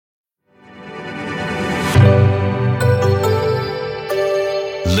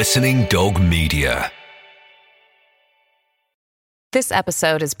Listening Dog Media. This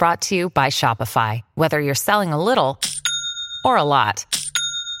episode is brought to you by Shopify. Whether you're selling a little or a lot,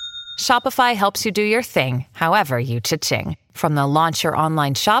 Shopify helps you do your thing, however you cha-ching. From the launch your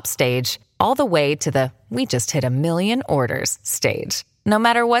online shop stage, all the way to the we just hit 1 million orders stage. No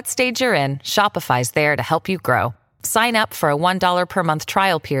matter what stage you're in, Shopify's there to help you grow. Sign up for a $1 per month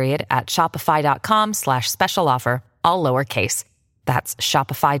trial period at shopify.com/special offer, all lowercase. That's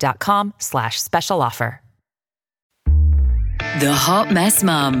shopify.com/special offer. The Hot Mess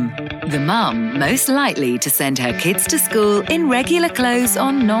Mum. The mum most likely to send her kids to school in regular clothes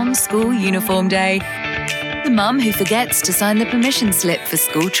on non-school uniform day. The mum who forgets to sign the permission slip for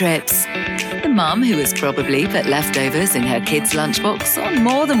school trips. The mum who has probably put leftovers in her kids' lunchbox on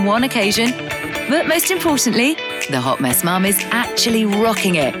more than one occasion. But most importantly, the Hot Mess Mum is actually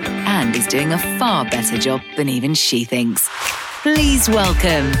rocking it and is doing a far better job than even she thinks. Please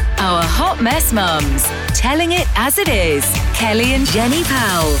welcome our Hot Mess Mums, telling it as it is, Kelly and Jenny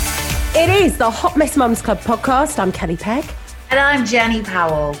Powell. It is the Hot Mess Mums Club podcast. I'm Kelly Pegg. And I'm Jenny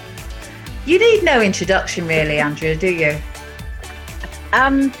Powell. You need no introduction really, Andrea, do you?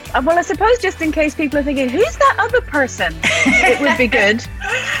 Well, I suppose just in case people are thinking, who's that other person? It would be good.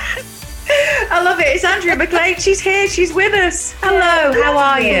 I love it. It's Andrea McLean. She's here. She's with us. Hello. How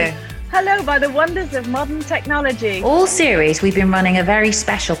are you? Hello, by the wonders of modern technology. All series, we've been running a very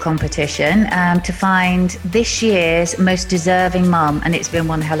special competition to find this year's most deserving mum, and it's been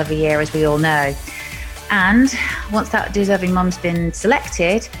one hell of a year, as we all know. And once that deserving mum's been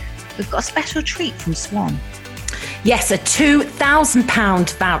selected, we've got a special treat from Swan. Yes, a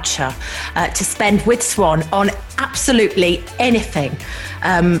 £2,000 voucher to spend with Swan on absolutely anything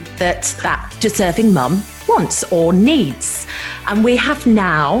that deserving mum wants or needs. And we have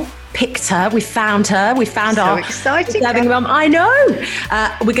now picked her, we found her, we found so our exciting deserving mum. I know.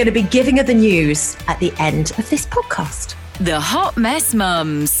 We're going to be giving her the news at the end of this podcast. The Hot Mess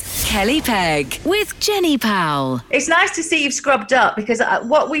Mums, Kelly Pegg with Jenny Powell. It's nice to see you've scrubbed up, because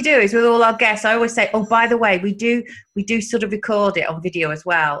what we do is with all our guests, I always say, oh, by the way, we do sort of record it on video as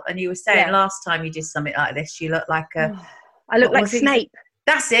well. And you were saying last time you did something like this, you look like I look like Snape.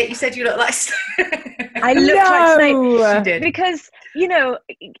 That's it. You said you look like I look like Snape. You did. Because, you know,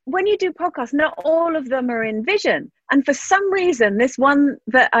 when you do podcasts, not all of them are in vision. And for some reason, this one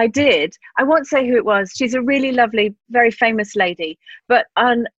that I did, I won't say who it was. She's a really lovely, very famous lady. But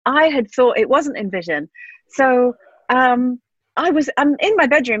I had thought it wasn't in vision. So I'm in my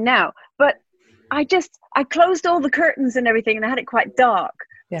bedroom now. But I closed all the curtains and everything, and I had it quite dark.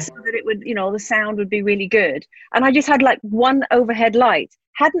 Yeah. So that it would, the sound would be really good. And I just had like one overhead light.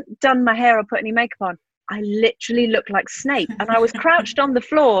 Hadn't done my hair or put any makeup on. I literally looked like Snape. And I was crouched on the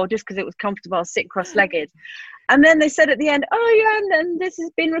floor just because it was comfortable. I was sitting cross-legged. And then they said at the end, oh yeah, and this has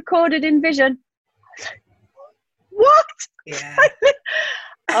been recorded in vision. What? Yeah.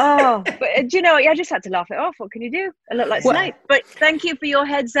 Oh, but I just had to laugh it off. What can you do? I look like Snape. But thank you for your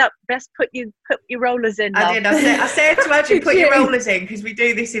heads up. Best put your rollers in. Love. I did. I said to Andrew, put your rollers in, because we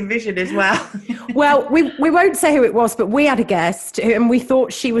do this in vision as well. Well, we won't say who it was, but we had a guest and we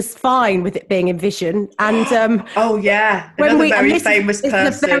thought she was fine with it being in vision. And oh yeah, another very famous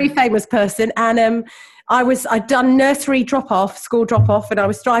person. A very famous person, and I'd done nursery school drop off, and I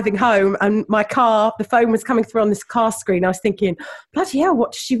was driving home, and the phone was coming through on this car screen. I was thinking, bloody hell,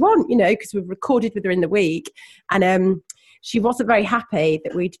 what does she want? Because we've recorded with her in the week, and she wasn't very happy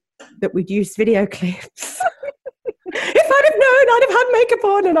that we'd used video clips. If I'd have known, I'd have had makeup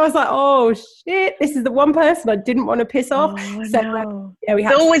on, and I was like, oh shit, this is the one person I didn't want to piss off. Oh, so no.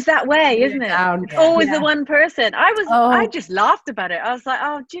 It's always that way, isn't it? It's always the one person. I just laughed about it. I was like,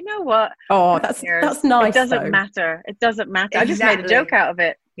 oh, do you know what? Oh, that's nice. It doesn't matter. It doesn't matter. Exactly. I just made a joke out of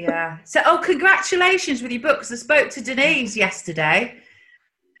it. Yeah. So, congratulations with your books. I spoke to Denise yesterday.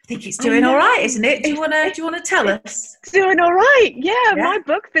 I think it's doing all right, isn't it? Do you want to tell us? It's doing all right. Yeah, my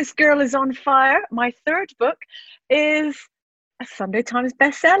book, This Girl Is on Fire, my third book, is a Sunday Times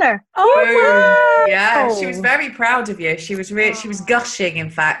bestseller. Oh, wow. Yeah, she was very proud of you. She was gushing, in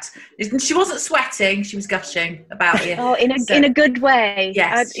fact. She wasn't sweating, she was gushing about you. Oh, in a good way.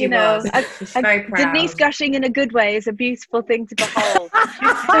 Yes, she was. She's very proud. Denise gushing in a good way is a beautiful thing to behold.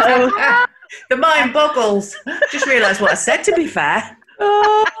 The mind boggles. Just realised what I said, to be fair.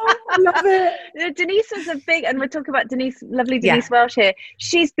 Oh, I love it. Denise was and we're talking about lovely Denise Welsh here.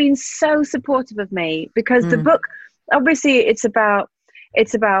 She's been so supportive of me, because the book, obviously it's about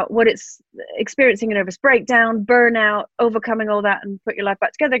what it's experiencing, a nervous breakdown, burnout, overcoming all that, and put your life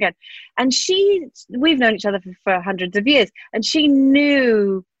back together again. And we've known each other for hundreds of years, and she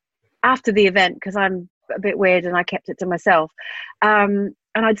knew after the event, because I'm a bit weird and I kept it to myself,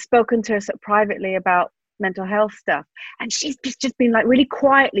 and I'd spoken to her sort of privately about mental health stuff, and she's just been like really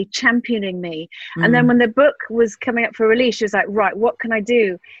quietly championing me. And then when the book was coming up for release, she was like, right, what can I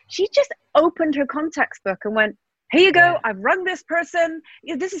do? She just opened her contacts book and went, here you go, I've rung this person,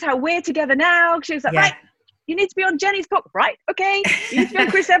 this is how we're together now. She was like, right, you need to be on Jenny's book, right? Okay. You need to be on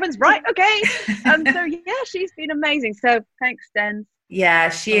Chris Evans, right? Okay. So yeah, she's been amazing. So thanks, Den. Yeah,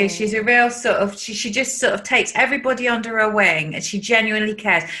 she is. She's a real sort of, she just sort of takes everybody under her wing, and she genuinely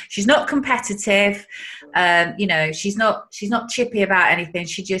cares. She's not competitive. You know, she's not chippy about anything.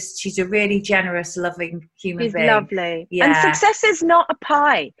 She's a really generous, loving human being. She's lovely. Yeah. And success is not a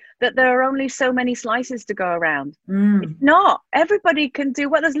pie that there are only so many slices to go around. It's not. Everybody can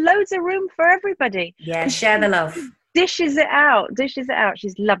do there's loads of room for everybody. Yeah, share the love. Dishes it out.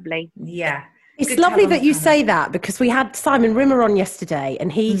 She's lovely. Yeah. It's lovely that you say that, because we had Simon Rimmer on yesterday,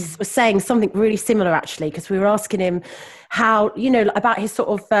 and he was saying something really similar, actually, because we were asking him how, you know, about his sort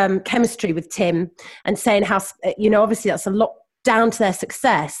of chemistry with Tim, and saying how, you know, obviously that's a lot down to their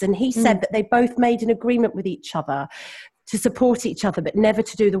success. And he said that they both made an agreement with each other to support each other, but never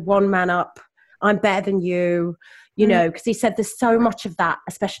to do the one man up, I'm better than you, you know, because he said there's so much of that,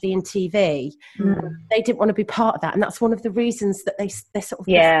 especially in TV. They didn't want to be part of that. And that's one of the reasons that they sort of...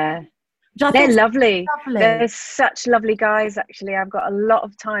 Yeah. They're lovely. They're such lovely guys, actually. I've got a lot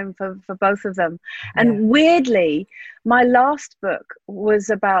of time for both of them. And weirdly, my last book was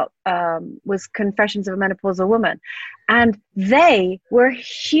about was Confessions of a Menopausal Woman, and they were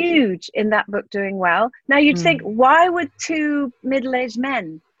huge in that book, doing well. Now you'd think, why would two middle-aged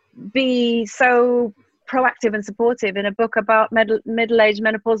men be so proactive and supportive in a book about middle-aged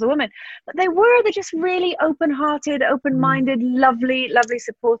menopausal women? But they're just really open-hearted, open-minded, lovely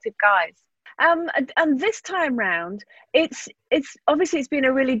supportive guys. And this time round, it's obviously it's been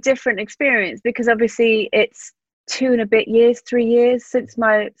a really different experience, because obviously it's 3 years since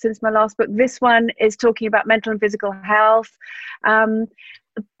my last book. This one is talking about mental and physical health.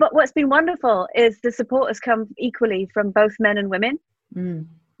 But what's been wonderful is the support has come equally from both men and women.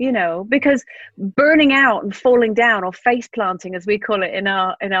 You know, because burning out and falling down, or face planting, as we call it in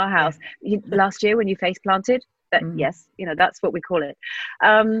our house, last year when you face planted, yes, you know, that's what we call it.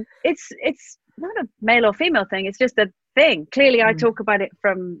 It's not a male or female thing. It's just a thing. Clearly, I talk about it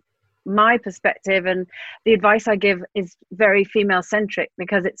from my perspective, and the advice I give is very female centric,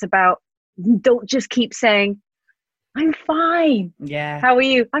 because it's about, don't just keep saying, I'm fine. Yeah. How are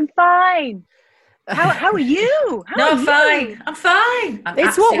you? I'm fine. How are you? I'm fine. I'm fine.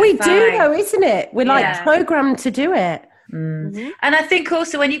 It's what we do, though, isn't it? We're like programmed to do it. And I think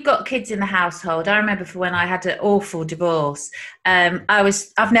also when you've got kids in the household, I remember for when I had an awful divorce,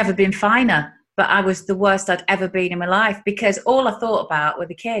 I've never been finer, but I was the worst I'd ever been in my life, because all I thought about were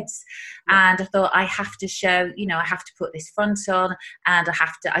the kids. And I thought, I have to show, you know, I have to put this front on, and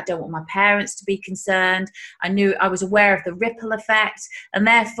I don't want my parents to be concerned. I was aware of the ripple effect, and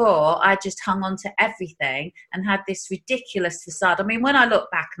therefore I just hung on to everything and had this ridiculous facade. I mean, when I look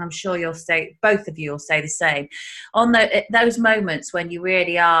back, and I'm sure both of you will say the same, on those moments when you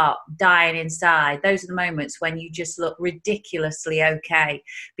really are dying inside, those are the moments when you just look ridiculously okay,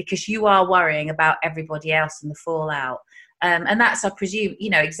 because you are worrying about everybody else and the fallout. And that's, I presume, you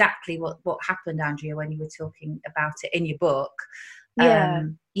know, exactly what happened, Andrea, when you were talking about it in your book.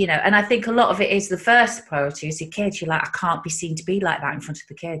 You know, and I think a lot of it is the first priority is your kids. You're like, I can't be seen to be like that in front of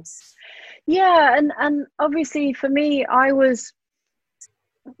the kids. Yeah, and obviously for me, I was,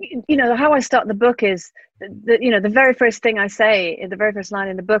 you know, how I start the book is, the very first thing I say, the very first line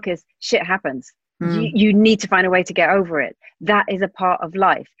in the book is, shit happens. You need to find a way to get over it. That is a part of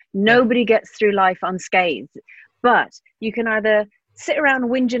life. Nobody gets through life unscathed. But you can either sit around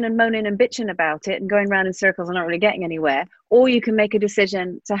whinging and moaning and bitching about it and going around in circles and not really getting anywhere, or you can make a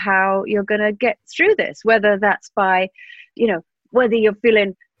decision to how you're going to get through this, whether that's by, you know, whether you're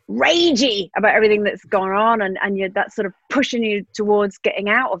feeling ragey about everything that's gone on and that's sort of pushing you towards getting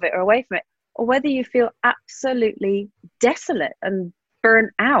out of it or away from it, or whether you feel absolutely desolate and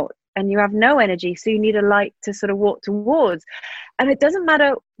burnt out and you have no energy, so you need a light to sort of walk towards. And it doesn't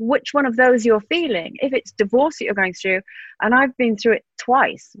matter which one of those you're feeling. If it's divorce that you're going through, and I've been through it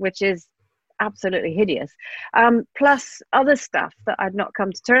twice, which is absolutely hideous, plus other stuff that I'd not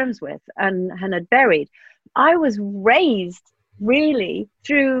come to terms with and had buried. I was raised really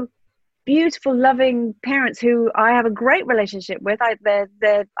through beautiful, loving parents who I have a great relationship with. I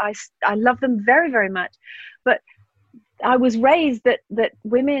love them very, very much. But I was raised that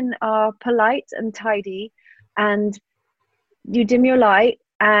women are polite and tidy, and you dim your light,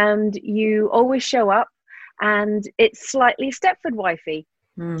 and you always show up, and it's slightly Stepford wifey.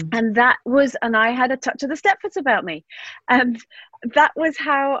 And I had a touch of the Stepfords about me. And that was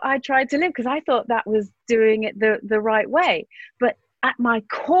how I tried to live, because I thought that was doing it the right way. But at my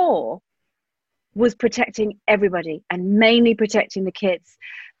core was protecting everybody, and mainly protecting the kids,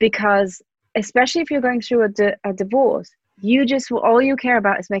 because especially if you're going through a divorce, all you care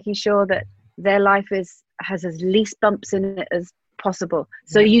about is making sure that their life has as least bumps in it as possible.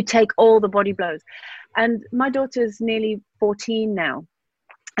 So you take all the body blows. And my daughter's nearly 14 now,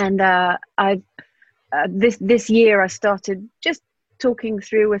 and I've this year I started just talking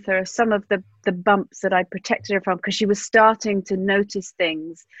through with her some of the bumps that I protected her from, because she was starting to notice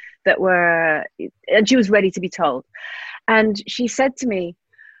things that were, and she was ready to be told. And she said to me,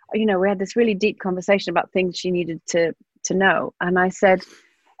 we had this really deep conversation about things she needed to know. And I said,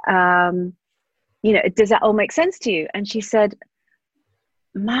 does that all make sense to you? And she said,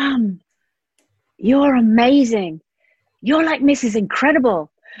 Mom, you're amazing. You're like Mrs.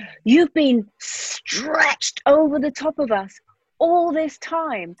 Incredible. You've been stretched over the top of us all this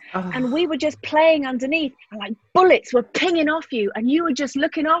time, and we were just playing underneath, and like bullets were pinging off you, and you were just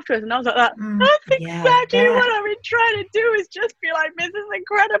looking after us. And I was like, that's exactly what I've been trying to do, is just be like Mrs.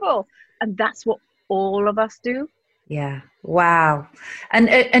 Incredible. And that's what all of us do. Yeah. Wow. And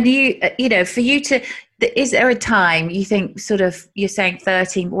you, for you to, is there a time you think, sort of, you're saying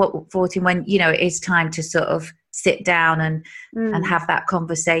 13, 14, when, it is time to sort of sit down and have that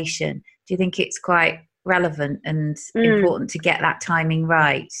conversation? Do you think it's quite relevant and important to get that timing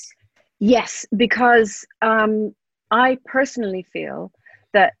right? Yes, because I personally feel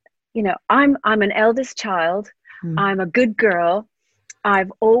that, I'm an eldest child. I'm a good girl.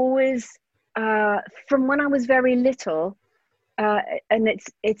 I've always, from when I was very little, and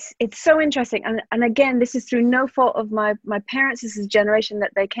it's so interesting. And again, this is through no fault of my parents. This is a generation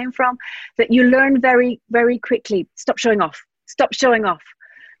that they came from, that you learn very, very quickly. Stop showing off.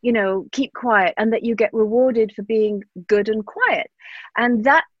 Keep quiet, and that you get rewarded for being good and quiet. And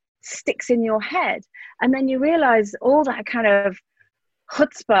that sticks in your head. And then you realize all that kind of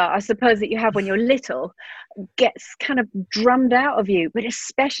chutzpah, I suppose, that you have when you're little gets kind of drummed out of you. But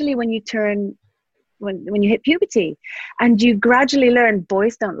especially when you when you hit puberty, and you gradually learn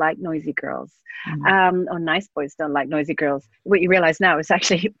boys don't like noisy girls, or nice boys don't like noisy girls. What you realize now is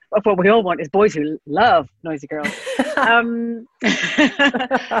actually what we all want is boys who love noisy girls. And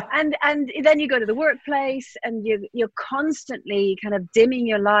then you go to the workplace, and you're constantly kind of dimming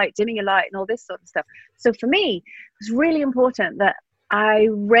your light and all this sort of stuff. So for me, it's really important that I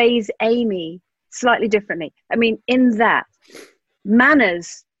raise Amy slightly differently. I mean, in that,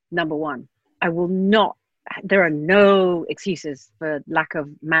 manners, number one. There are no excuses for lack of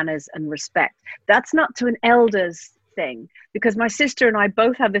manners and respect. That's not to an elder's thing, because my sister and I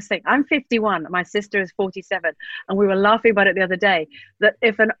both have this thing. I'm 51, my sister is 47, and we were laughing about it the other day, that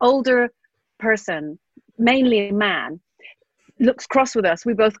if an older person, mainly a man, looks cross with us,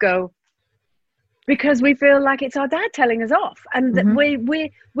 we both go, because we feel like it's our dad telling us off, and that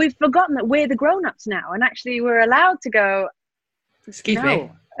we've forgotten that we're the grown-ups now, and actually we're allowed to go, excuse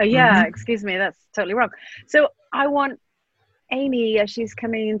me. Excuse me, that's totally wrong. So I want Amy, as she's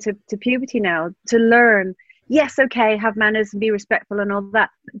coming into puberty now, to learn, yes, okay, have manners and be respectful and all that.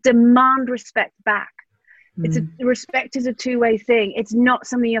 Demand respect back. Respect is a two-way thing. It's not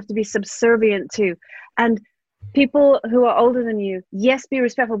something you have to be subservient to. And people who are older than you, yes, be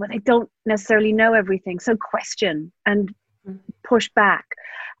respectful, but they don't necessarily know everything. So question and push back.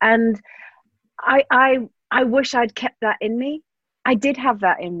 And I wish I'd kept that in me. I did have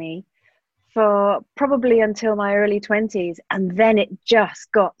that in me for probably until my early 20s, and then it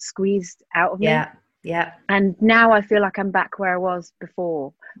just got squeezed out of me. Yeah. And now I feel like I'm back where I was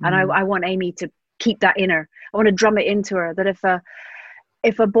before, and I want Amy to keep that in her. I want to drum it into her that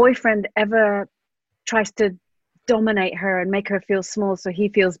if a boyfriend ever tries to dominate her and make her feel small so he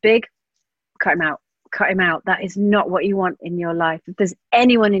feels big, cut him out. That is not what you want in your life. If there's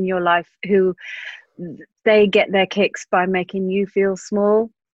anyone in your life who they get their kicks by making you feel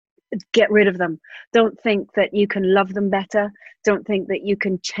small, get rid of them. Don't think that you can love them better. Don't think that you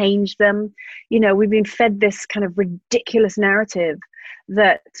can change them. We've been fed this kind of ridiculous narrative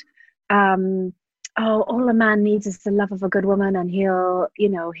that all a man needs is the love of a good woman, and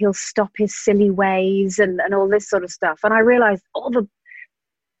he'll stop his silly ways and all this sort of stuff. And I realized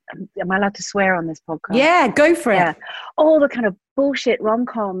am I allowed to swear on this podcast? Yeah, go for it. All the kind of bullshit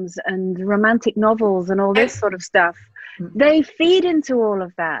rom-coms and romantic novels and all this sort of stuff, they feed into all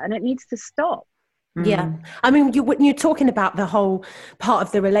of that, and it needs to stop. Yeah, I mean, when you're talking about the whole part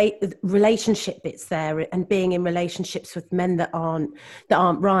of the relationship bits there, and being in relationships with men that aren't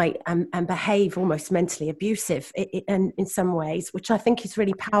right, and behave almost mentally abusive and in some ways, which I think is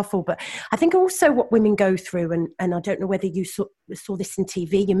really powerful. But I think also what women go through, and I don't know whether you saw this in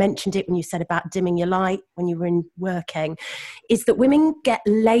TV. You mentioned it when you said about dimming your light when you were in working, is that women get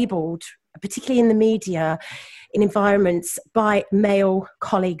labelled, particularly in the media, in environments, by male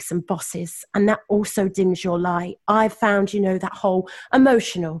colleagues and bosses, and that also dims your light. I've found, that whole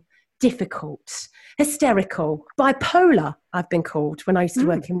emotional, difficult, hysterical, bipolar, I've been called when I used to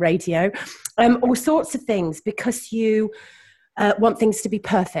work in radio, all sorts of things, because you want things to be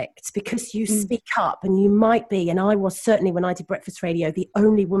perfect, because you speak up, and you might be, and I was certainly when I did breakfast radio, the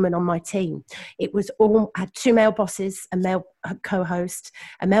only woman on my team. It was I had 2 male bosses, a male co-host,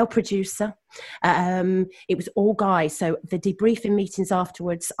 a male producer. It was all guys. So the debriefing meetings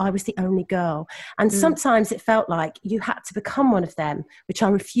afterwards, I was the only girl. And sometimes it felt like you had to become one of them, which I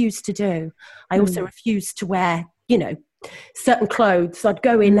refused to do. I also refused to wear, certain clothes. I'd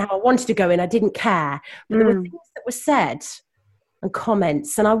go in how I wanted to go in. I didn't care. But there were things that were said and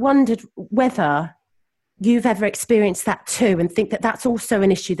comments. And I wondered whether you've ever experienced that too, and think that that's also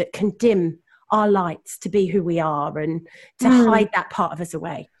an issue that can dim our lights to be who we are and to hide that part of us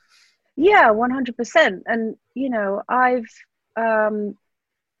away. Yeah, 100%. And,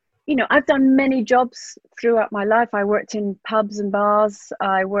 I've done many jobs throughout my life. I worked in pubs and bars.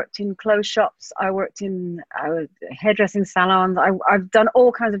 I worked in clothes shops. I worked in hairdressing salons. I've done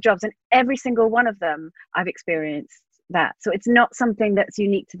all kinds of jobs, and every single one of them I've experienced that. So it's not something that's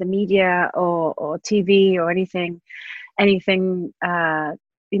unique to the media or TV or anything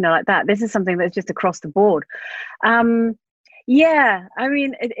like that. This is something that's just across the board. Yeah, I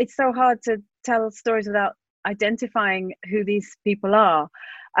mean, it's so hard to tell stories without identifying who these people are.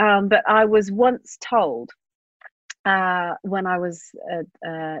 But I was once told when I was,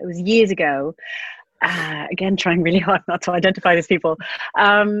 it was years ago, again, trying really hard not to identify these people.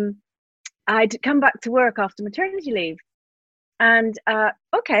 I'd come back to work after maternity leave, and I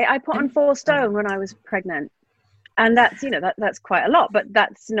put on 4 stone when I was pregnant. And that's, that's quite a lot, but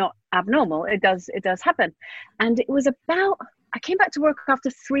that's not abnormal. It does happen. And it was I came back to work after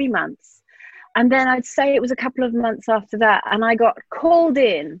 3 months. And then I'd say it was a couple of months after that. And I got called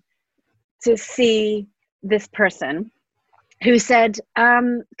in to see this person who said,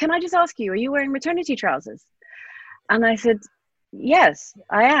 can I just ask you, are you wearing maternity trousers? And I said, yes,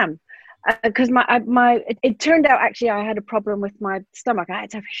 I am. Because it turned out actually I had a problem with my stomach. I had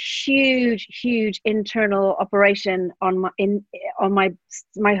to have a huge internal operation on my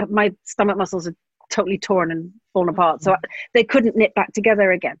stomach muscles are totally torn and fallen apart, so they couldn't knit back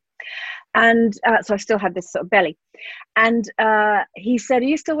together again. And so I still had this sort of belly. And he said, "Are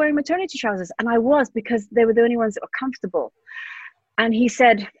you still wearing maternity trousers?" And I was, because they were the only ones that were comfortable. And he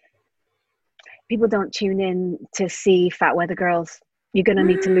said, "People don't tune in to see fat weather girls. You're going to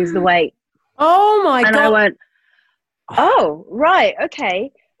need to lose the weight." Oh my God. And I went, oh, right.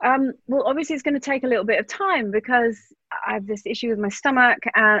 Okay. Well, obviously it's going to take a little bit of time because I have this issue with my stomach.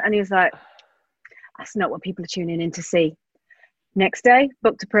 And he was like, that's not what people are tuning in to see. Next day,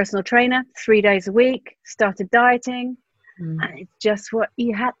 booked a personal trainer, 3 days a week, started dieting. And it's just what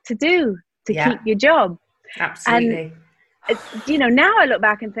you had to do to keep your job. Absolutely. And, now I look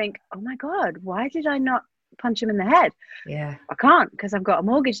back and think, oh my God, why did I not punch him in the head? Yeah, I can't, because I've got a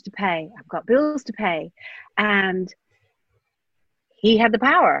mortgage to pay, I've got bills to pay, and he had the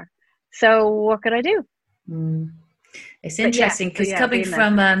power. So what could I do? It's interesting because coming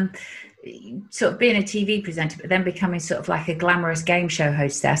from sort of being a TV presenter, but then becoming sort of like a glamorous game show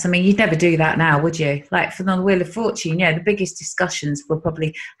hostess. I mean, you'd never do that now, would you? Like for the Wheel of Fortune, the biggest discussions were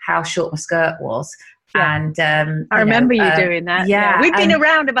probably how short my skirt was. Yeah. And I remember you doing that. Yeah, we've been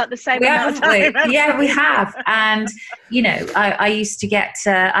around about the same amount of time. Yeah, we have. And I used to get.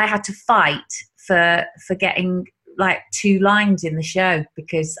 I had to fight for getting like 2 lines in the show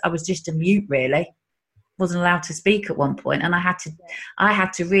because I was just a mute. Really, wasn't allowed to speak at one point, and I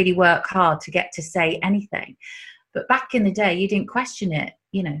had to really work hard to get to say anything. But back in the day, you didn't question it,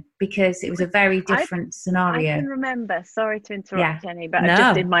 because it was a very different scenario. I can remember, sorry to interrupt, Jenny, but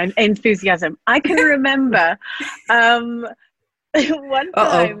just in my enthusiasm, I can remember one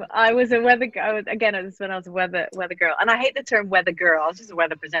time I was a weather girl. Again, it was when I was a weather girl. And I hate the term weather girl. I was just a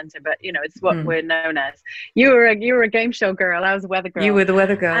weather presenter, but, it's what we're known as. You were a game show girl. I was a weather girl. You were the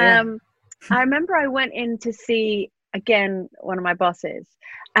weather girl, I remember I went in to see, again, one of my bosses,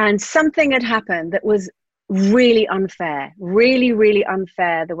 and something had happened that was really unfair, really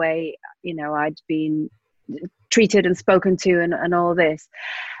unfair, the way I'd been treated and spoken to and all this.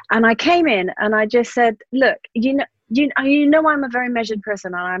 And I came in and I just said, look, you know, I'm a very measured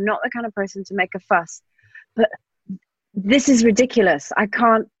person and I'm not the kind of person to make a fuss, but this is ridiculous. I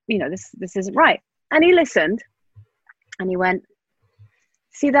can't, this isn't right. And he listened and he went,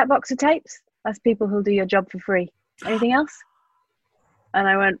 see that box of tapes? That's people who'll do your job for free. Anything else? And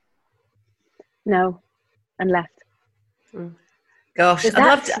I went, no, and left. Gosh,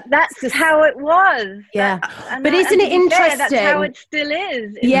 that's how it was. Yeah. But isn't it interesting? That's how it still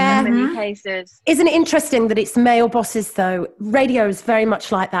is in many cases. Isn't it interesting that it's male bosses, though? Radio is very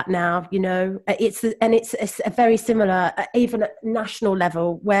much like that now, It's a very similar, even at national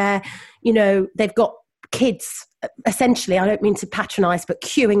level, where, they've got kids, essentially, I don't mean to patronise, but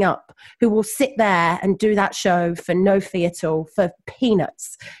queuing up, who will sit there and do that show for no fee at all, for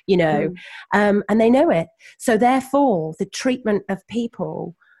peanuts, and they know it. So therefore, the treatment of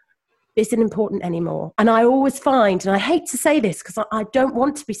people isn't important anymore. And I always find, and I hate to say this because I don't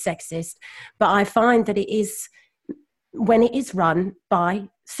want to be sexist, but I find that it is, when it is run by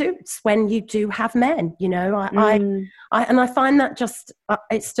suits, when you do have men, I find that just,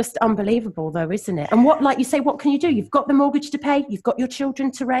 it's just unbelievable though, isn't it? And what, like you say, what can you do? You've got the mortgage to pay, you've got your children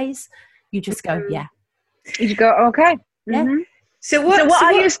to raise, you just go, yeah. You go, okay. Yeah. Mm-hmm. So what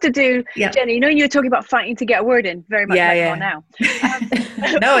I used to do, Jenny, you were talking about fighting to get a word in, very much like you are now.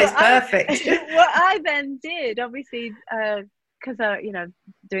 No, it's perfect. What I then did, obviously, because,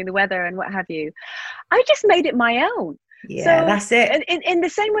 doing the weather and what have you, I just made it my own. Yeah, so, that's it. In the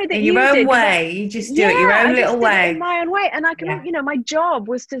same way that in your own way, you just do it your own little way. In my own way, and I can, my job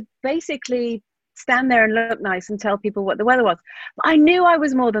was to basically stand there and look nice and tell people what the weather was. But I knew I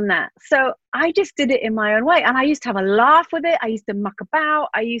was more than that, so I just did it in my own way. And I used to have a laugh with it. I used to muck about.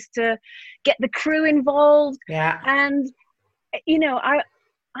 I used to get the crew involved. Yeah, and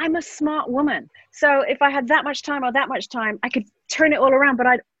I'm a smart woman, so if I had that much time, I could turn it all around. But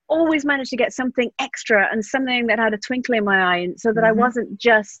I'd always managed to get something extra and something that had a twinkle in my eye, so that I wasn't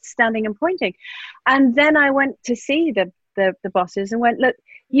just standing and pointing. And then I went to see the bosses and went, look,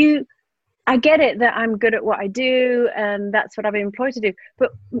 I get it that I'm good at what I do and that's what I've been employed to do,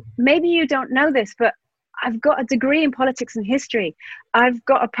 but maybe you don't know this, but I've got a degree in politics and history. I've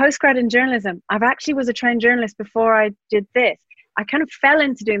got a postgrad in journalism. I've actually was a trained journalist before I did this. I kind of fell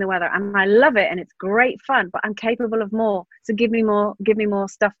into doing the weather and I love it and it's great fun, but I'm capable of more. So give me more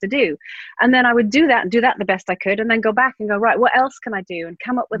stuff to do. And then I would do that the best I could, and then go back and go, right, what else can I do? And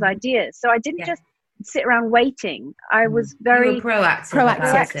come up with ideas. So I didn't just sit around waiting. I was very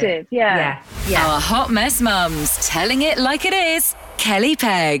proactive. Yeah. Our hot mess mums, telling it like it is. Kelly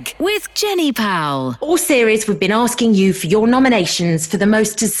Pegg with Jenny Powell. All series, we've been asking you for your nominations for the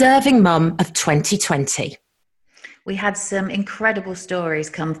most deserving mum of 2020. We had some incredible stories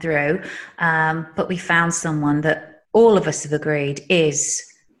come through, but we found someone that all of us have agreed is,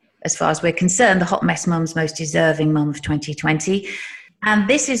 as far as we're concerned, the hot mess mum's most deserving mum of 2020. And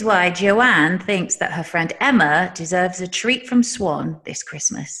this is why Joanne thinks that her friend Emma deserves a treat from Swan this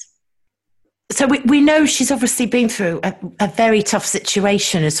Christmas. So we know she's obviously been through a very tough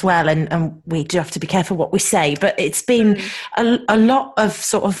situation as well, and we do have to be careful what we say, but it's been a lot of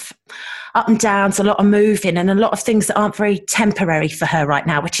sort of up and downs, a lot of moving, and a lot of things that aren't very temporary for her right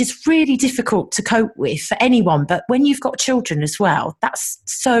now, which is really difficult to cope with for anyone. But when you've got children as well, that's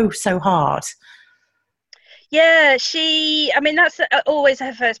so hard. Yeah, that's always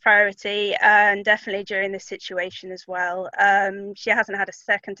her first priority, and definitely during this situation as well. She hasn't had a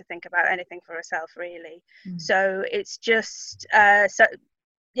second to think about anything for herself, really. So it's just,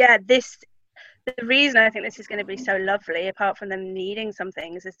 the reason I think this is going to be so lovely, apart from them needing some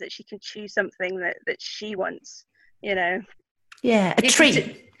things, is that she can choose something that she wants, Yeah, a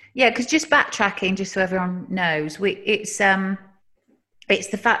treat. Because just backtracking, just so everyone knows, it's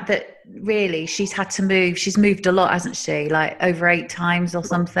the fact that really she's had to move. She's moved a lot, hasn't she? Like over 8 times or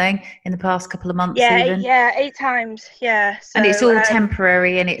something in the past couple of months. Even. 8 times. Yeah. So, and it's all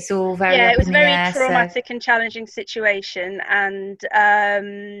temporary, and it's all very it was up in very the air, traumatic and challenging situation, and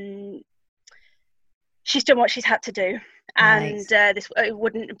she's done what she's had to do. And it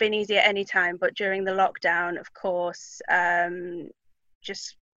wouldn't have been easy at any time, but during the lockdown, of course, it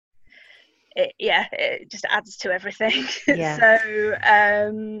just adds to everything. So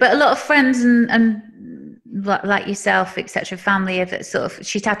but a lot of friends and like yourself, etc., family, have sort of,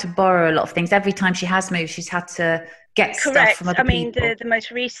 she's had to borrow a lot of things. Every time she has moved, she's had to get stuff from other people. The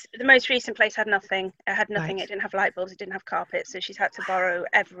most recent place had nothing. It had nothing. It didn't have light bulbs, it didn't have carpet, so she's had to borrow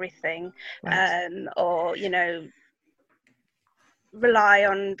everything. Or rely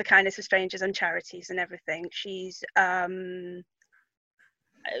on the kindness of strangers and charities and everything. She's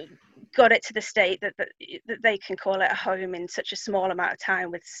got it to the state that they can call it a home in such a small amount of time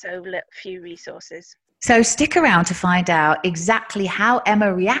with so few resources. So stick around to find out exactly how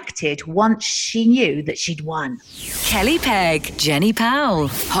Emma reacted once she knew that she'd won. Kelly Pegg, Jenny Powell,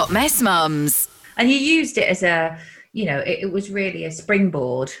 Hot Mess Mums. And you used it as a, it was really a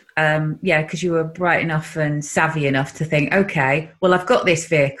springboard. Because you were bright enough and savvy enough to think, okay, well, I've got this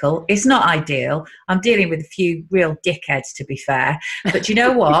vehicle. It's not ideal. I'm dealing with a few real dickheads, to be fair. But you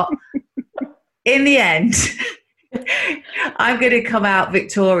know what? In the end, I'm going to come out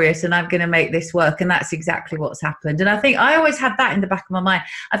victorious and I'm going to make this work. And that's exactly what's happened. And I think I always had that in the back of my mind.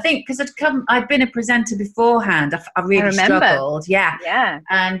 I think because I'd been a presenter beforehand, I really struggled. Yeah.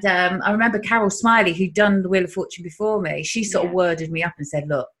 And I remember Carol Smiley, who'd done the Wheel of Fortune before me, she sort of worded me up and said,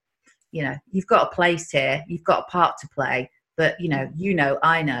 look, you've got a place here, you've got a part to play, but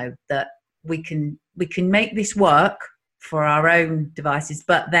I know that we can make this work for our own devices,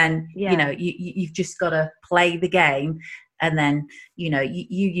 but then you've just got to play the game, and then you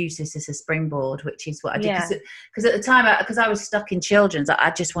use this as a springboard, which is what I did. Because at the time, because I was stuck in children's,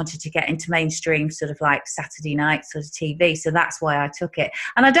 I just wanted to get into mainstream sort of like Saturday night sort of TV, so that's why I took it.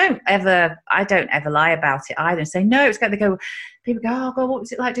 And I don't ever lie about it either and say no, it's going to go. People go, oh God, what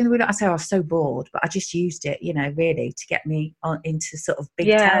was it like doing the Wheel? I say I was so bored, but I just used it, really, to get me into sort of big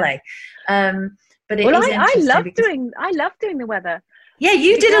telly. But I love doing the weather. Yeah,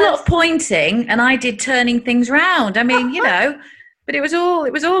 you did a lot of pointing, and I did turning things round. I mean, but it was all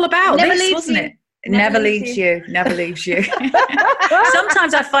about this, wasn't it? It never leaves you. Never leaves you.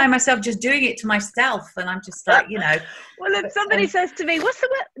 Sometimes I find myself just doing it to myself, and I'm just like, Well, if somebody says to me, "What's the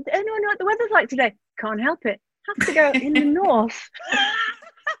weather? Anyone know what the weather's like today?" Can't help it. Have to go in the north.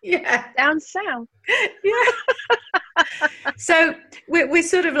 Down south. So we're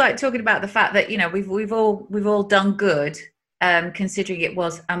sort of like talking about the fact that we've all done good, considering it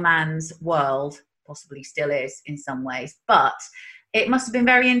was a man's world, possibly still is in some ways, but it must have been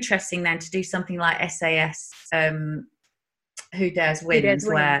very interesting then to do something like SAS, Who Dares Wins,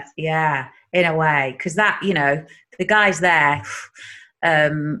 where in a way, because that the guys there,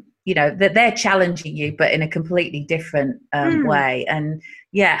 that they're challenging you, but in a completely different way. And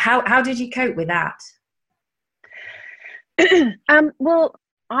how did you cope with that? Well,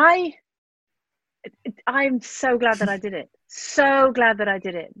 I'm so glad that I did it. So glad that I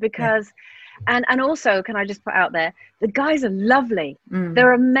did it, because and also, can I just put out there, the guys are lovely.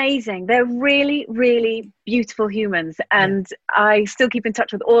 They're amazing. They're really, really beautiful humans, and I still keep in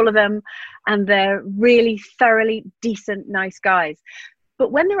touch with all of them, and they're really thoroughly decent, nice guys.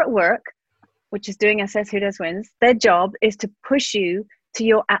 But when they're at work, which is doing SS Who Dares Wins, their job is to push you to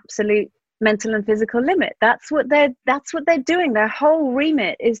your absolute mental and physical limit. That's what they're doing. Their whole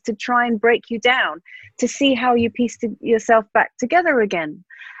remit is to try and break you down, to see how you piece yourself back together again.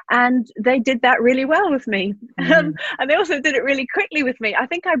 And they did that really well with me. And they also did it really quickly with me. I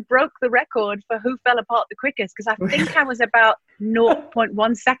think I broke the record for who fell apart the quickest, because I think I was about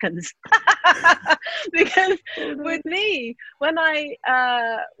 0.1 seconds. Because with me, when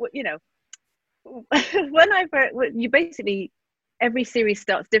you basically, every series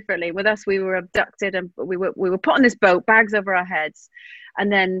starts differently. With us, we were abducted and we were put on this boat, bags over our heads, and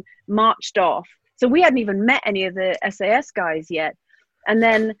then marched off. So we hadn't even met any of the SAS guys yet. And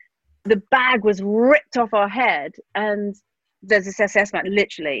then the bag was ripped off our head, and there's this SS man,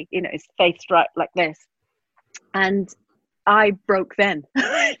 literally, his face right like this. And I broke then.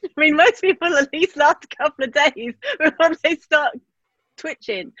 I mean, most people at least last a couple of days before they start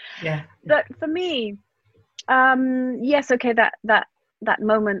twitching. Yeah. But for me, yes, okay, that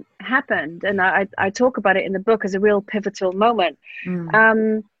moment happened, and I talk about it in the book as a real pivotal moment.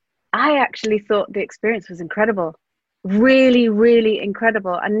 I actually thought the experience was incredible, really, really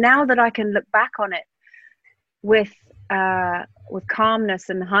incredible. And now that I can look back on it with calmness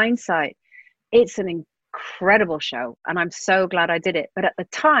and hindsight, it's an incredible show, and I'm so glad I did it. But at the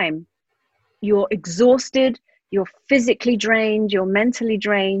time, you're exhausted, you're physically drained, you're mentally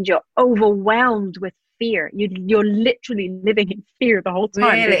drained, you're overwhelmed with fear. You're literally living in fear the whole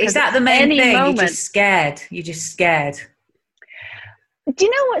time. Really? Is that the main thing? You're just scared. You're just scared. Do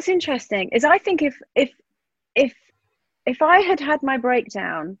you know what's interesting is, I think if I had my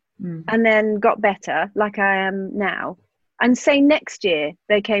breakdown and then got better like I am now, and say next year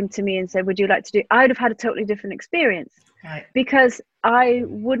they came to me and said, would you like to do, I would have had a totally different experience. Right. Because I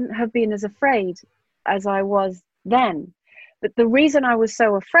wouldn't have been as afraid as I was then. But the reason I was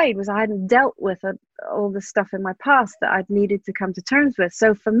so afraid was I hadn't dealt with all the stuff in my past that I'd needed to come to terms with.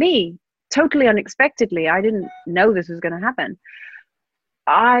 So for me, totally unexpectedly, I didn't know this was going to happen,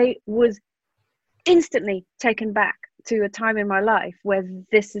 I was instantly taken back to a time in my life where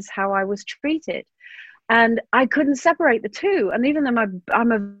this is how I was treated. And I couldn't separate the two. And even though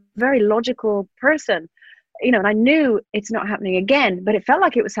I'm a very logical person, you know, and I knew it's not happening again, but it felt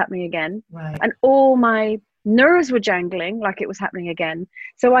like it was happening again. Right. And all my nerves were jangling like it was happening again.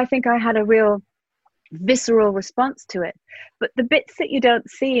 So I think I had a real visceral response to it. But the bits that you don't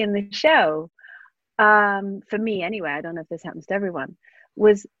see in the show, for me anyway, I don't know if this happens to everyone,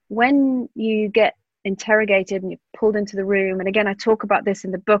 was when you get interrogated and you're pulled into the room. And again, I talk about this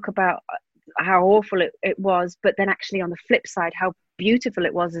in the book about how awful it was, but then actually on the flip side, how beautiful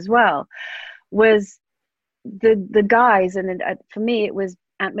it was as well, was the guys, and for me it was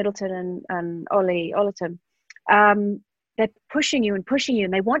Ant Middleton and Ollie Ollerton. They're pushing you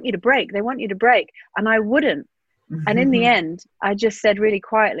and they want you to break, and I wouldn't. And in the end, I just said really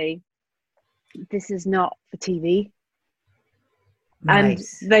quietly, this is not for TV.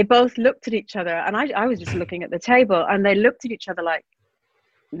 Nice. And they both looked at each other, and I was just looking at the table, and they looked at each other like,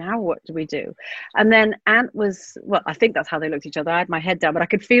 now what do we do? And then Ant was, well, I think that's how they looked at each other. I had my head down, but I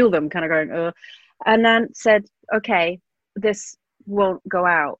could feel them kind of going, ugh. And Ant said, okay, this won't go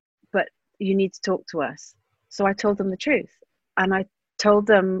out, but you need to talk to us. So I told them the truth. And I told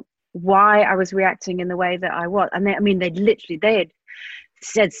them why I was reacting in the way that I was. And they had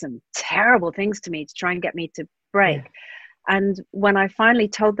said some terrible things to me to try and get me to break. Yeah. And when I finally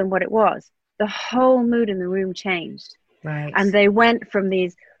told them what it was, the whole mood in the room changed. Right. And they went from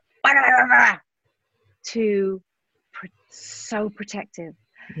these to so protective.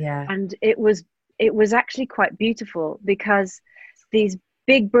 Yeah. And it was actually quite beautiful, because these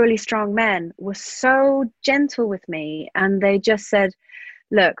big, burly, strong men were so gentle with me, and they just said,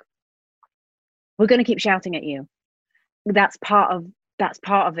 look, we're going to keep shouting at you. That's part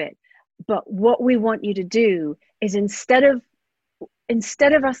of it. But what we want you to do is instead of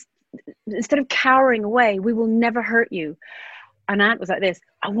cowering away, we will never hurt you. And Ant was like this,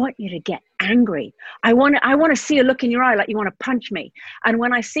 I want you to get angry. I want to see a look in your eye like you want to punch me. And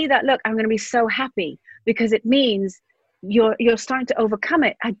when I see that look, I'm going to be so happy, because it means you're starting to overcome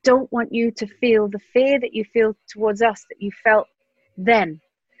it. I don't want you to feel the fear that you feel towards us that you felt then.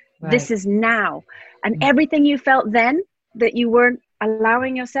 Right. This is now. And everything you felt then that you weren't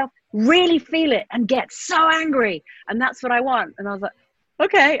allowing yourself, really feel it and get so angry. And that's what I want. And I was like,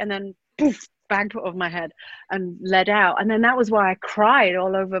 okay. And then poof, bag put over my head and let out. And then that was why I cried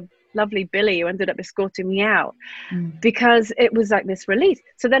all over lovely Billy, who ended up escorting me out, because it was like this release.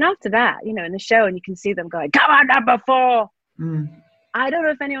 So then after that, you know, in the show, and you can see them going, come on, number 4. I don't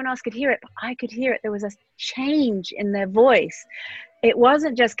know if anyone else could hear it, but I could hear it. There was a change in their voice. It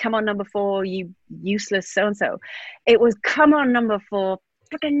wasn't just come on, number 4, you useless so-and-so. It was come on, number 4,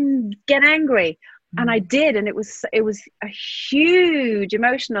 freaking get angry. And I did, and it was a huge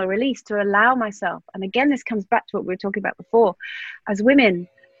emotional release to allow myself. And again, this comes back to what we were talking about before. As women,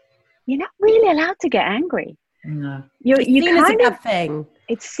 you're not really allowed to get angry. No, it's seen as a bad thing.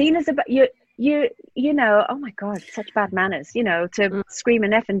 It's seen as a you know. Oh my God, such bad manners. You know, to scream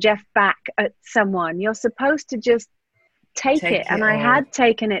an F and Jeff back at someone. You're supposed to just take it. And I had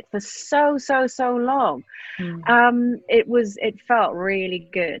taken it for so long. It felt really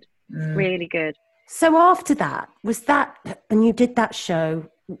good, really good. So after that, and you did that show,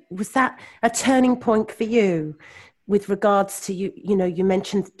 was that a turning point for you with regards to you know, you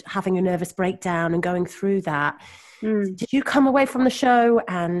mentioned having a nervous breakdown and going through that. Did you come away from the show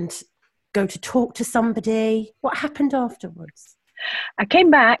and go to talk to somebody? What happened afterwards? I came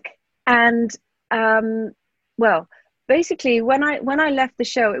back and, well, basically when I left the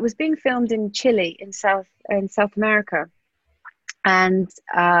show, it was being filmed in Chile in South America. And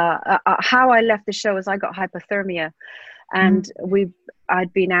how I left the show is I got hypothermia, and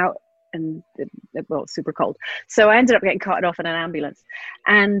I'd been out and super cold, so I ended up getting carted off in an ambulance.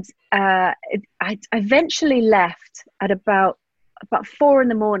 And I eventually left at about 4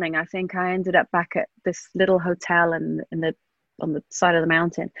 a.m. I think I ended up back at this little hotel on the side of the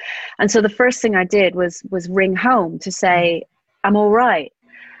mountain. And so the first thing I did was ring home to say I'm all right.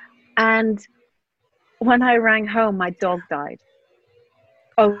 And when I rang home, my dog died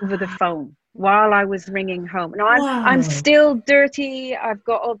over the phone while I was ringing home. Now I'm still dirty. I've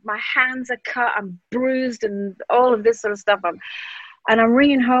got my hands are cut. I'm bruised and all of this sort of stuff. And I'm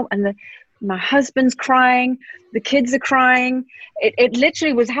ringing home, and my husband's crying. The kids are crying. It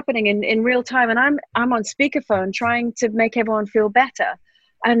literally was happening in real time. And I'm on speakerphone trying to make everyone feel better.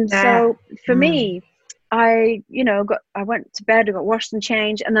 And so for me, I went to bed, I got washed and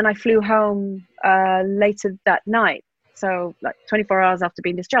changed, and then I flew home later that night. So like 24 hours after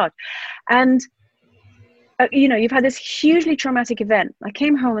being discharged. And, you've had this hugely traumatic event. I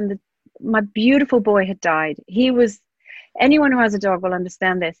came home and my beautiful boy had died. He was Anyone who has a dog will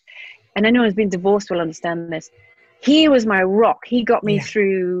understand this, and anyone who's been divorced will understand this. He was my rock. He got me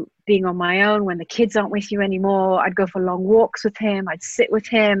through being on my own when the kids aren't with you anymore. I'd go for long walks with him. I'd sit with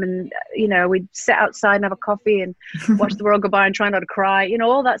him, and we'd sit outside and have a coffee and watch the world go by and try not to cry,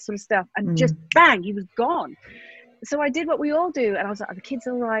 all that sort of stuff. And just bang, he was gone. So I did what we all do, and I was like, are the kids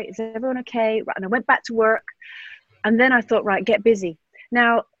all right? Is everyone okay? And I went back to work, and then I thought, right, get busy.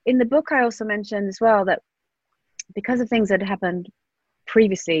 Now, in the book, I also mentioned as well that because of things that had happened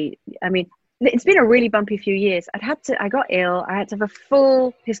previously, I mean, it's been a really bumpy few years. I got ill. I had to have a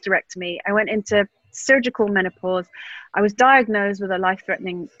full hysterectomy. I went into surgical menopause. I was diagnosed with a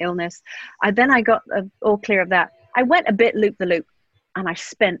life-threatening illness. Then I got all clear of that. I went a bit loop-the-loop, and I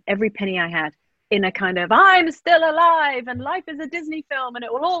spent every penny I had in a kind of, I'm still alive, and life is a Disney film, and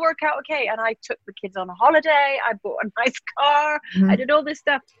it will all work out okay. And I took the kids on a holiday. I bought a nice car. I did all this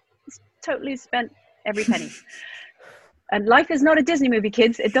stuff. Totally spent every penny. And life is not a Disney movie,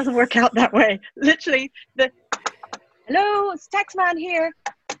 kids. It doesn't work out that way. Literally, hello, it's taxman here.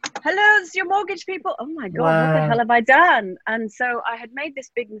 Hello, it's your mortgage people. Oh my God, What the hell have I done? And so I had made this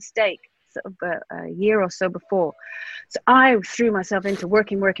big mistake sort of a year or so before. So I threw myself into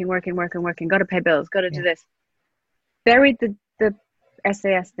working, got to pay bills, got to do this. Buried the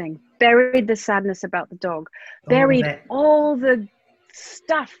SAS thing, buried the sadness about the dog, buried all the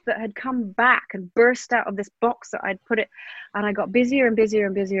stuff that had come back and burst out of this box that I'd put it, and I got busier and busier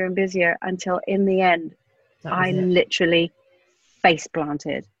until in the end I literally face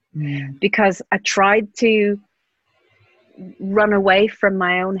planted because I tried to run away from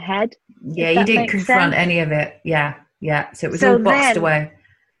my own head. You didn't confront any of it. So it was all boxed away.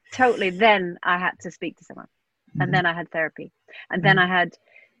 Totally. Then I had to speak to someone, and then I had therapy, and then I had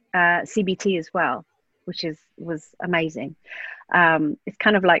CBT as well, which was amazing. It's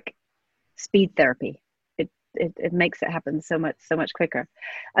kind of like speed therapy. It makes it happen so much quicker.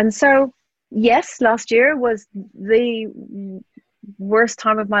 And so, yes, last year was the worst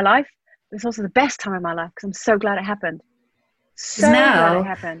time of my life. It was also the best time of my life because I'm so glad it happened. Glad it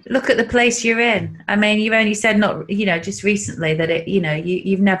happened. Look at the place you're in. I mean, you've only said just recently that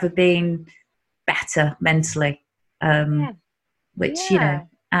you've never been better mentally, which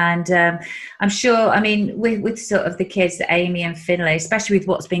and I'm sure, I mean, with sort of the kids, Amy and Finlay, especially with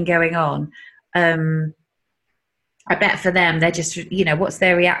what's been going on, I bet for them, they're just, what's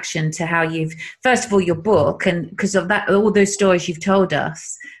their reaction to how you've, first of all, your book, and because of that, all those stories you've told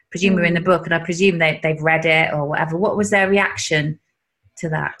us, presume we're in the book, and I presume they've read it or whatever. What was their reaction to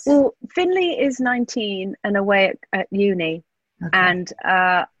that? Well, Finlay is 19 and away at uni, and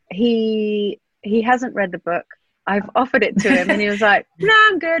he hasn't read the book. I've offered it to him, and he was like, "No,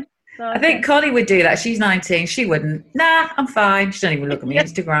 I'm good." So, I think Connie would do that. She's 19. She wouldn't. Nah, I'm fine. She don't even look at my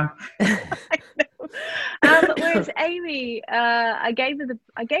Instagram. I know. Whereas Amy, I gave her the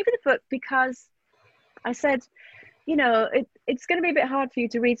book because I said, it's going to be a bit hard for you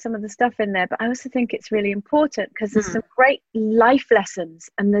to read some of the stuff in there, but I also think it's really important because there's some great life lessons,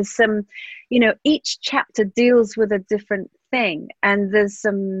 and there's some, each chapter deals with a different thing, and there's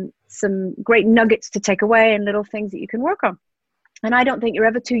some great nuggets to take away and little things that you can work on. And I don't think you're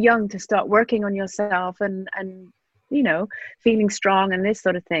ever too young to start working on yourself and feeling strong and this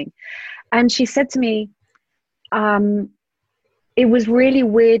sort of thing. And she said to me, it was really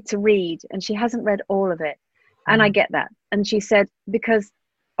weird to read, and she hasn't read all of it. And I get that. And she said, because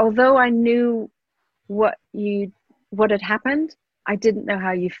although I knew what had happened, I didn't know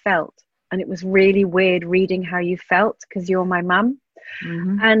how you felt. And it was really weird reading how you felt because you're my mum.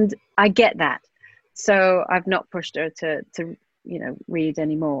 And I get that. So I've not pushed her to read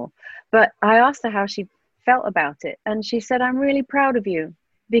anymore. But I asked her how she felt about it. And she said, I'm really proud of you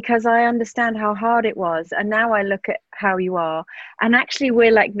because I understand how hard it was. And now I look at how you are. And actually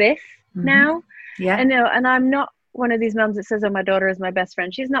we're like this now. Yeah. And I'm not one of these mums that says, oh, my daughter is my best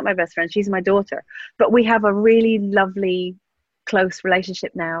friend. She's not my best friend. She's my daughter. But we have a really lovely, close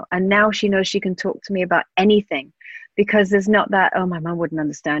relationship now. And now she knows she can talk to me about anything because there's not that, oh, my mum wouldn't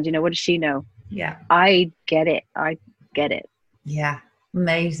understand. What does she know? Yeah. I get it. Yeah.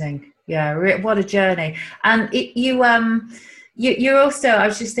 Amazing. Yeah. What a journey. And you're also, I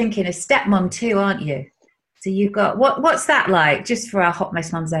was just thinking, a stepmom too, aren't you? So you've got, what's that like? Just for our hot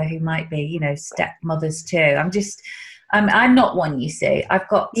mess mums there who might be, stepmothers too. I'm not one, you see. I've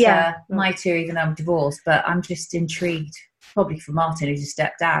got my two, even though I'm divorced, but I'm just intrigued, probably for Martin, who's a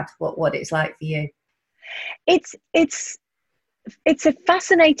stepdad, what it's like for you. It's a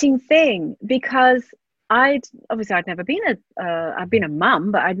fascinating thing because I'd never been I've been a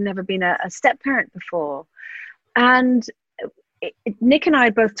mum, but I'd never been a step parent before. And Nick and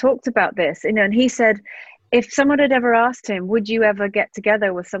I both talked about this, and he said, if someone had ever asked him, would you ever get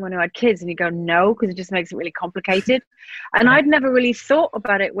together with someone who had kids? And he'd go, no, because it just makes it really complicated. And I'd never really thought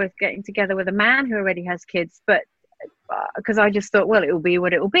about it with getting together with a man who already has kids, but because I just thought, well, it will be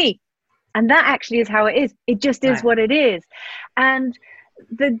what it will be. And that actually is how it is. It just is what it is. And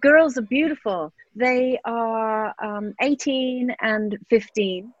the girls are beautiful. They are 18 and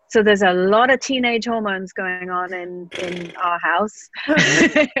 15. So there's a lot of teenage hormones going on in our house.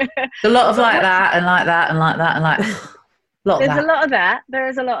 A lot of like that and like that and like that and like There's a lot of that. There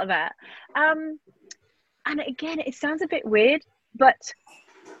is a lot of that. And again, it sounds a bit weird, but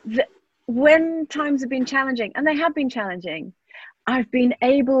when times have been challenging, and they have been challenging, I've been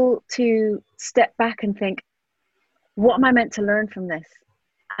able to step back and think, what am I meant to learn from this?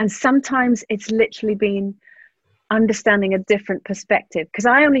 And sometimes it's literally been understanding a different perspective, because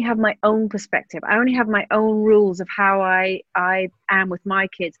I only have my own perspective. I only have my own rules of how I am with my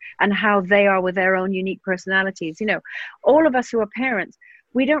kids and how they are with their own unique personalities. You know, all of us who are parents,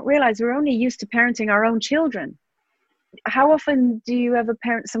 we don't realize we're only used to parenting our own children. How often do you ever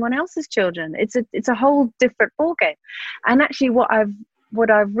parent someone else's children? It's a whole different ballgame. And actually what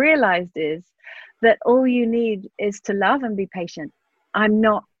I've realized is that all you need is to love and be patient. I'm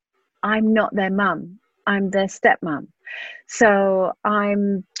not their mum. I'm their stepmom. So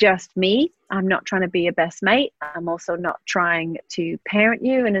I'm just me. I'm not trying to be a best mate. I'm also not trying to parent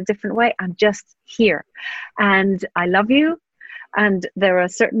you in a different way. I'm just here. And I love you. And there are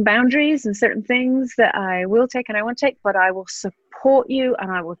certain boundaries and certain things that I will take and I won't take, but I will support you and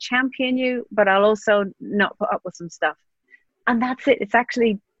I will champion you, but I'll also not put up with some stuff. And that's it. It's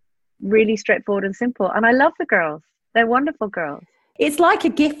actually really straightforward and simple. And I love the girls. They're wonderful girls. It's like a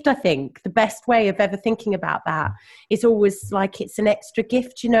gift, I think. The best way of ever thinking about that is always like it's an extra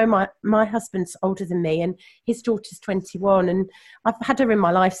gift. You know, my husband's older than me and his daughter's 21, and I've had her in my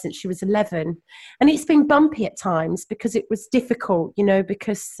life since she was 11. And it's been bumpy at times because it was difficult, you know,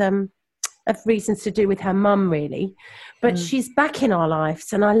 because of reasons to do with her mum, really. But she's back in our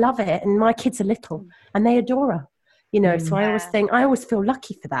lives and I love it. And my kids are little and they adore her. You know, so I always feel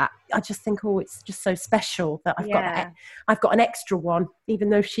lucky for that. I just think, oh, it's just so special that I've got an extra one, even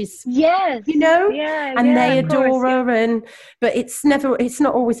though she's, you know, and they adore her. But it's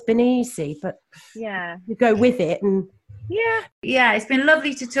not always been easy, but you go with it. And it's been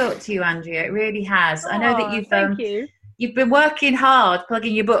lovely to talk to you, Andrea. It really has. I know that you've been working hard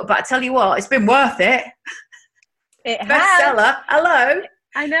plugging your book, but I tell you what, it's been worth it. It has. Bestseller. Hello.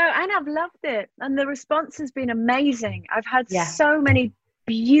 I know, and I've loved it. And the response has been amazing. I've had so many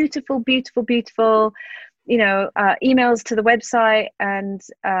beautiful, beautiful, beautiful, you know, emails to the website and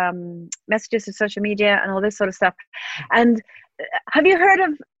messages to social media and all this sort of stuff. And have you heard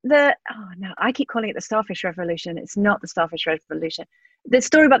of I keep calling it the Starfish Revolution. It's not the Starfish Revolution. The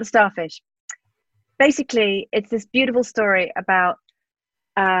story about the starfish. Basically, it's this beautiful story about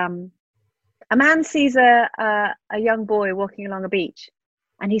a man sees a young boy walking along a beach.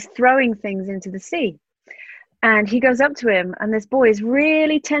 And he's throwing things into the sea. And he goes up to him, and this boy is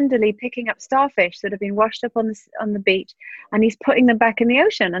really tenderly picking up starfish that have been washed up on the beach, and he's putting them back in the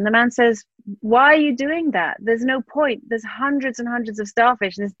ocean. And the man says, why are you doing that? There's no point. There's hundreds and hundreds of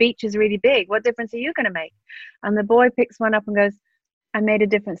starfish, and this beach is really big. What difference are you going to make? And the boy picks one up and goes, I made a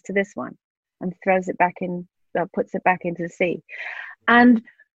difference to this one, and throws it back in, puts it back into the sea. And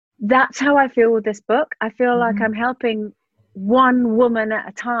that's how I feel with this book. I feel like I'm helping one woman at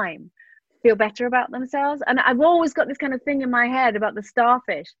a time feel better about themselves. And I've always got this kind of thing in my head about the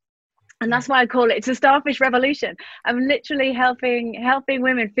starfish, and that's why I call it's a Starfish Revolution. I'm literally helping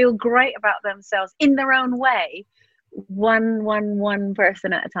women feel great about themselves in their own way, one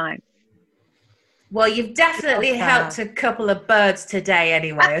person at a time. Well, you've definitely helped a couple of birds today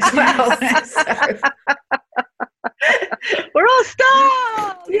anyway as well. We're all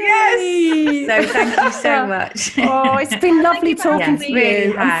stars! Yes! So thank you so much. Oh, it's been lovely talking to you. It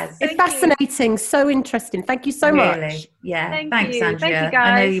really has. It's fascinating, so interesting. Thank you so much. Yeah, thanks, Andrea. Thank you, guys.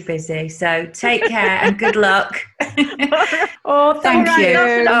 I know you're busy, so take care and good luck. Oh, thank you.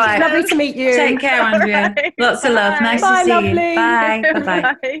 All right. Lovely to meet you. Take care, Andrea. Lots of love. Nice Bye, to see lovely. you. Bye.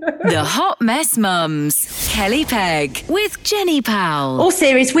 Bye-bye. The Hot Mess Mums. Kelly Pegg with Jenny Powell. All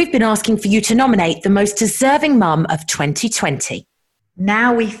series, we've been asking for you to nominate the most deserving mum of 2020.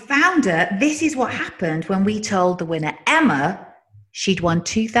 Now we found her. This is what happened when we told the winner, Emma, she'd won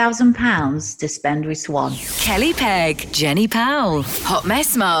 £2,000 to spend with Swan. Kelly Pegg, Jenny Powell, Hot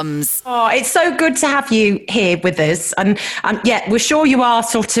Mess Mums. Oh, it's so good to have you here with us. And we're sure you are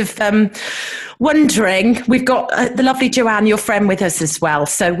sort of wondering. We've got the lovely Joanne, your friend, with us as well.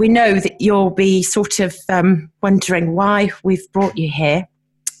 So we know that you'll be sort of wondering why we've brought you here.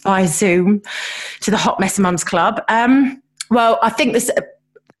 via Zoom to the Hot Mess Mums Club. Well, I think there's a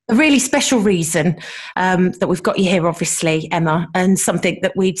really special reason that we've got you here, obviously, Emma, and something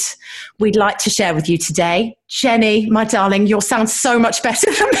that we'd like to share with you today. Jenny, my darling, you'll sound so much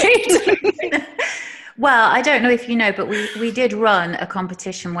better than me. Well, I don't know if you know, but we did run a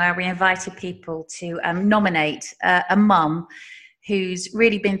competition where we invited people to nominate a mum who's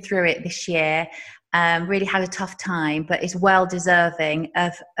really been through it this year, really had a tough time, but is well deserving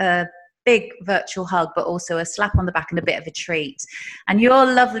of a big virtual hug, but also a slap on the back and a bit of a treat. And your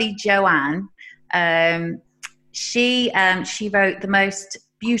lovely Joanne, she wrote the most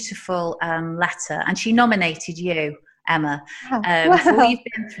beautiful letter, and she nominated you, Emma, for what you've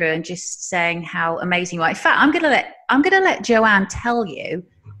been through, and just saying how amazing you are. In fact, I'm gonna let Joanne tell you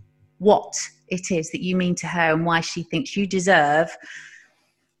what it is that you mean to her and why she thinks you deserve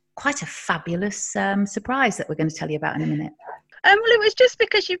quite a fabulous surprise that we're going to tell you about in a minute. Well, it was just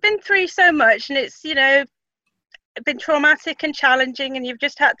because you've been through so much, and it's, you know, been traumatic and challenging, and you've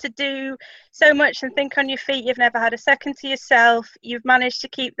just had to do so much and think on your feet. You've never had a second to yourself. You've managed to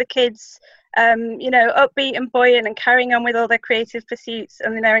keep the kids, you know, upbeat and buoyant and carrying on with all their creative pursuits. I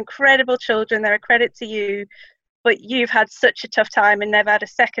mean, they're incredible children. They're a credit to you, but you've had such a tough time and never had a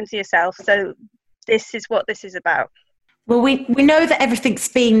second to yourself. So this is what this is about. Well, we know that everything's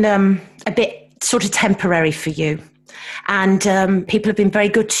been a bit sort of temporary for you. And people have been very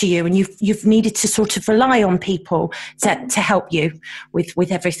good to you, and you've needed to sort of rely on people to help you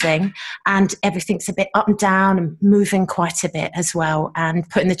with everything. And everything's a bit up and down and moving quite a bit as well, and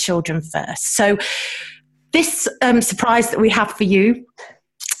putting the children first. So this surprise that we have for you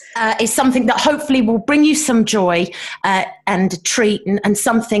is something that hopefully will bring you some joy and a treat, and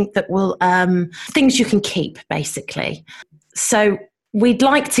something that will things you can keep, basically. So we'd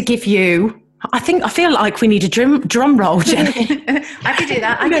like to give you, I feel like we need a drum roll, Jenny. I could do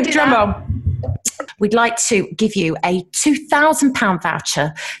that. Drum roll. We'd like to give you a £2,000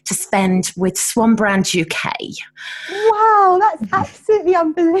 voucher to spend with Swan Brand UK. Wow, that's absolutely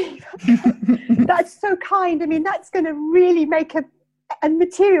unbelievable. That's so kind. I mean, that's going to really make a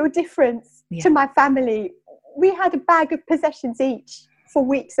material difference to my family. We had a bag of possessions each for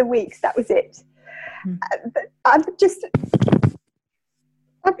weeks and weeks. That was it. I'm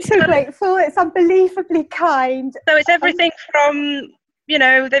so grateful. It's unbelievably kind. So it's everything from, you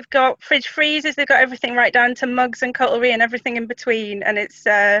know, they've got fridge freezers, they've got everything right down to mugs and cutlery and everything in between. And it's,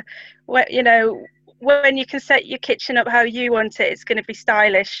 you know, when you can set your kitchen up how you want it, it's going to be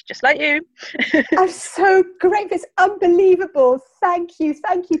stylish, just like you. I'm so grateful. It's unbelievable. Thank you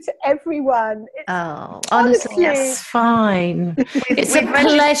to everyone. Honestly, that's fine. It's a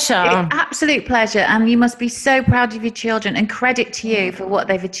pleasure. Absolute pleasure. And you must be so proud of your children, and credit to you for what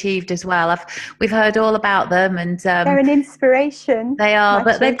they've achieved as well. We've heard all about them, and they're an inspiration. They are,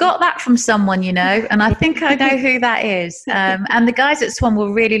 but they've got that from someone, you know, and I think I know who that is. And the guys at Swan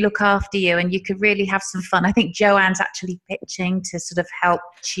will really look after you, and you could really have some fun. I think Joanne's actually pitching to sort of help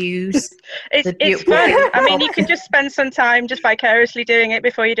choose. It's fun. I mean, you can just spend some time just vicariously doing it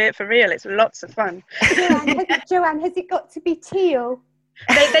before you do it for real. It's lots of fun. Joanne, has it got to be teal?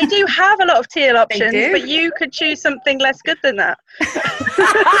 They do have a lot of teal options, but you could choose something less good than that.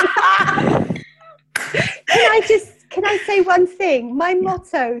 Can I say one thing? My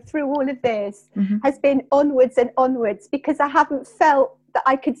motto through all of this has been onwards and onwards, because I haven't felt that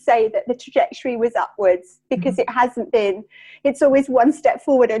I could say that the trajectory was upwards, because it hasn't been. It's always one step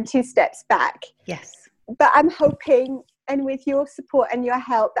forward and two steps back. Yes. But I'm hoping, and with your support and your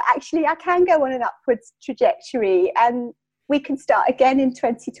help, that actually I can go on an upwards trajectory, and we can start again in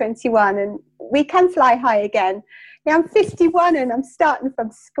 2021, and we can fly high again. Now I'm 51 and I'm starting from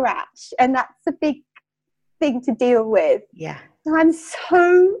scratch, and that's a big thing to deal with. Yeah. So I'm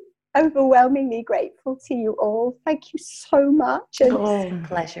so overwhelmingly grateful to you all. Thank you so much. And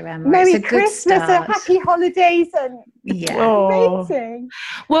pleasure, Emma. Merry Christmas and happy holidays, and amazing.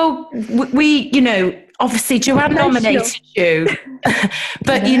 Well, we, you know, obviously Joanne nominated you,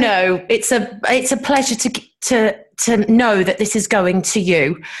 but you know, it's a pleasure to know that this is going to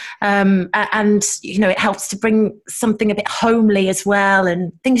you, and you know, it helps to bring something a bit homely as well,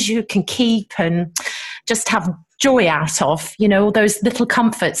 and things you can keep and just have joy out of, you know, all those little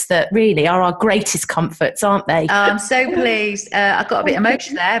comforts that really are our greatest comforts, aren't they? I'm so pleased. I got a bit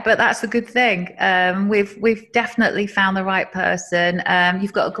emotional there, but that's a good thing. We've definitely found the right person.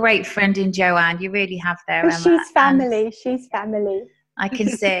 You've got a great friend in Joanne. You really have there, Emma. She's family. She's family. I can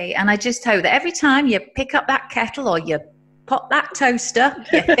see. And I just hope that every time you pick up that kettle or you pop that toaster,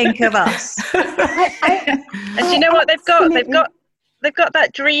 you think of us. And do you know what they've got? They've got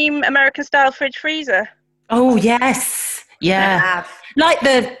that dream American style fridge freezer. Oh yes, yeah. like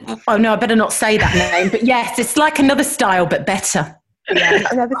oh no, I better not say that name, but yes, it's like another style but better. Yeah,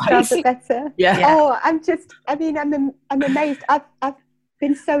 another style but better. Yeah. Oh, I'm amazed. I've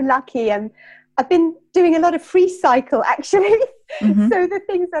been so lucky, and I've been doing a lot of free cycle actually. Mm-hmm. So the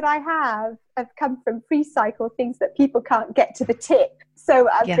things that I have come from free cycle, things that people can't get to the tip. So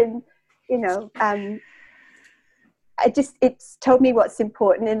I've been, it's told me what's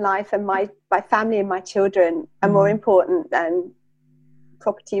important in life, and my family and my children are more important than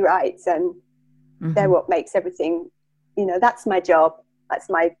property rights, and they're what makes everything, that's my job. That's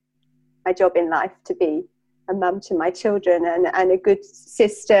my job in life, to be a mum to my children and a good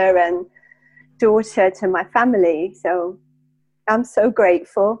sister and daughter to my family. So I'm so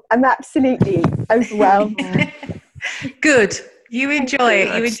grateful. I'm absolutely overwhelmed. Good. You enjoy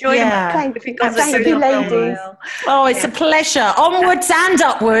it. You enjoy it. Thank you, ladies. Oh, it's a pleasure. Onwards and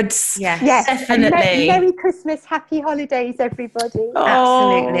upwards. Yes, definitely. Merry Christmas, happy holidays, everybody.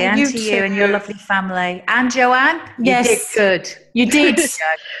 Absolutely. And to too. you and your lovely family. And Joanne, yes, you did good. You did.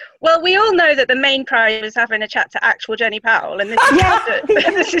 Well, we all know that the main prize was having a chat to actual Jenny Powell, and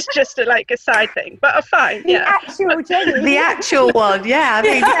this is just a side thing, but fine. The actual Jenny. The actual one, yeah. I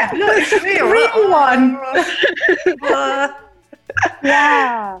mean, look, it's real. Real one.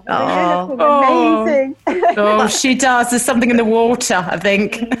 Yeah. Oh, amazing. Oh, she does. There's something in the water, I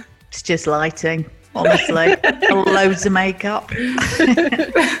think. It's just lighting, honestly. Loads of makeup.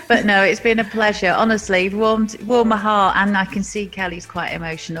 But no, it's been a pleasure. Honestly, warmed my heart, and I can see Kelly's quite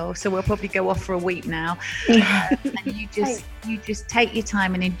emotional, so we'll probably go off for a week now. And you just take your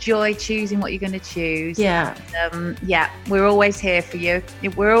time and enjoy choosing what you're going to choose. Yeah. And, we're always here for you.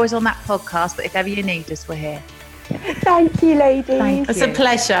 We're always on that podcast, but if ever you need us, we're here. Thank you, ladies. It's a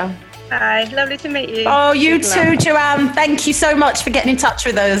pleasure. Hi, lovely to meet you. Oh, you too, Joanne. Thank you so much for getting in touch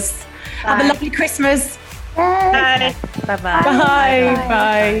with us. Have a lovely Christmas. Bye. Bye-bye.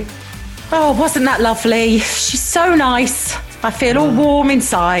 Bye. Oh, wasn't that lovely? She's so nice. I feel all warm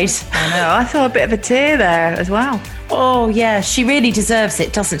inside. I know. I saw a bit of a tear there as well. Oh, yeah. She really deserves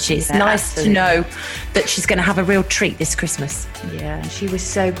it, doesn't she? It's nice absolutely. to know that she's going to have a real treat this Christmas. Yeah, she was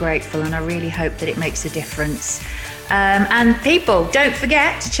so grateful, and I really hope that it makes a difference. And people, don't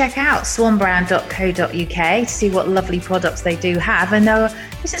forget to check out swanbrand.co.uk to see what lovely products they do have. And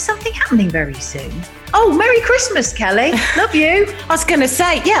is it something happening very soon? Oh, Merry Christmas, Kelly. Love you. I was going to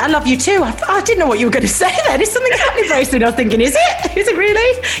say, yeah, I love you too. I didn't know what you were going to say then. Is something happening very soon? I was thinking, is it? Is it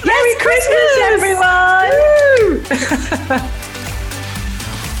really? Merry Christmas, everyone. Woo!